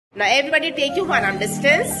Now everybody take your one arm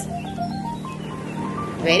distance.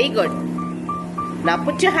 Very good. Now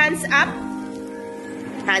put your hands up,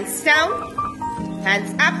 hands down,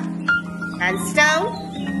 hands up, hands down.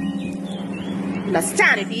 Now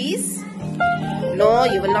stand it is. No,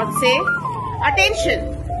 you will not say.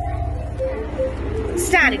 Attention.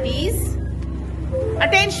 Stand it is.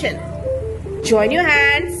 Attention. Join your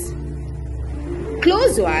hands.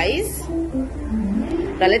 Close your eyes.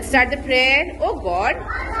 Now let's start the prayer. Oh God,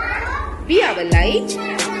 be our light.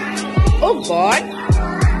 Oh God,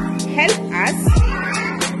 help us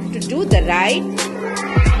to do the right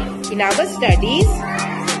in our studies,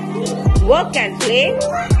 work and play,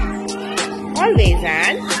 always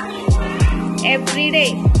and every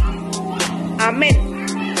day. Amen.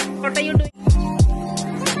 What are you doing?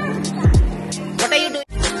 What are you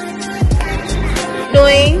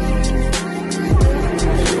doing?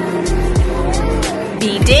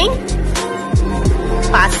 Eating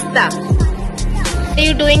pasta. What are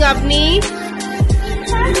you doing, Avni?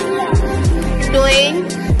 Doing?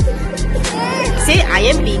 Say, I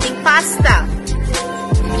am eating pasta.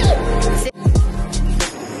 Say,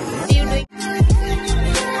 what are you doing?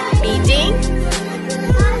 Eating?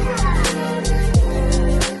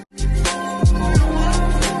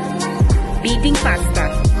 Eating pasta.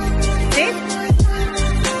 Say,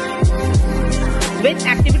 which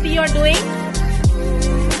activity you are doing?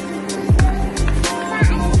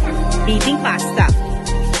 Eating pasta.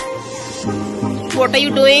 What are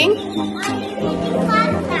you doing?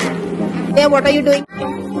 Yeah, what are you doing?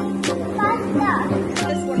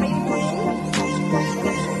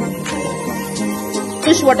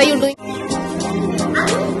 Kush, what are you doing?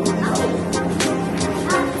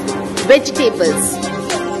 Vegetables.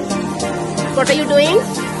 What are you doing?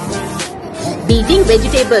 Eating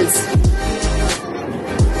vegetables.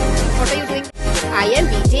 What are you doing? I am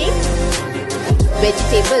eating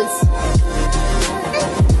vegetables.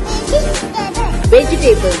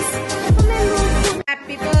 Vegetables.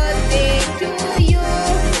 Happy birthday to you.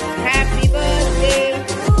 Happy birthday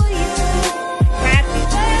to you. Happy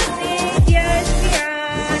birthday, dear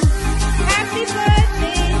Shian. Happy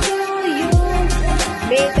birthday to you.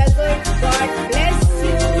 May the good God bless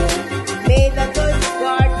you. May the good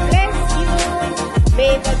God bless you.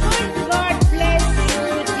 May the good God bless you,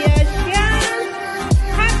 dear Shian.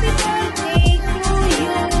 Happy birthday to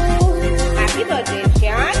you. Happy birthday,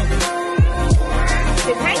 Shian.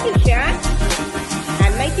 Thank you, Shian,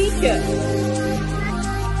 and my teacher.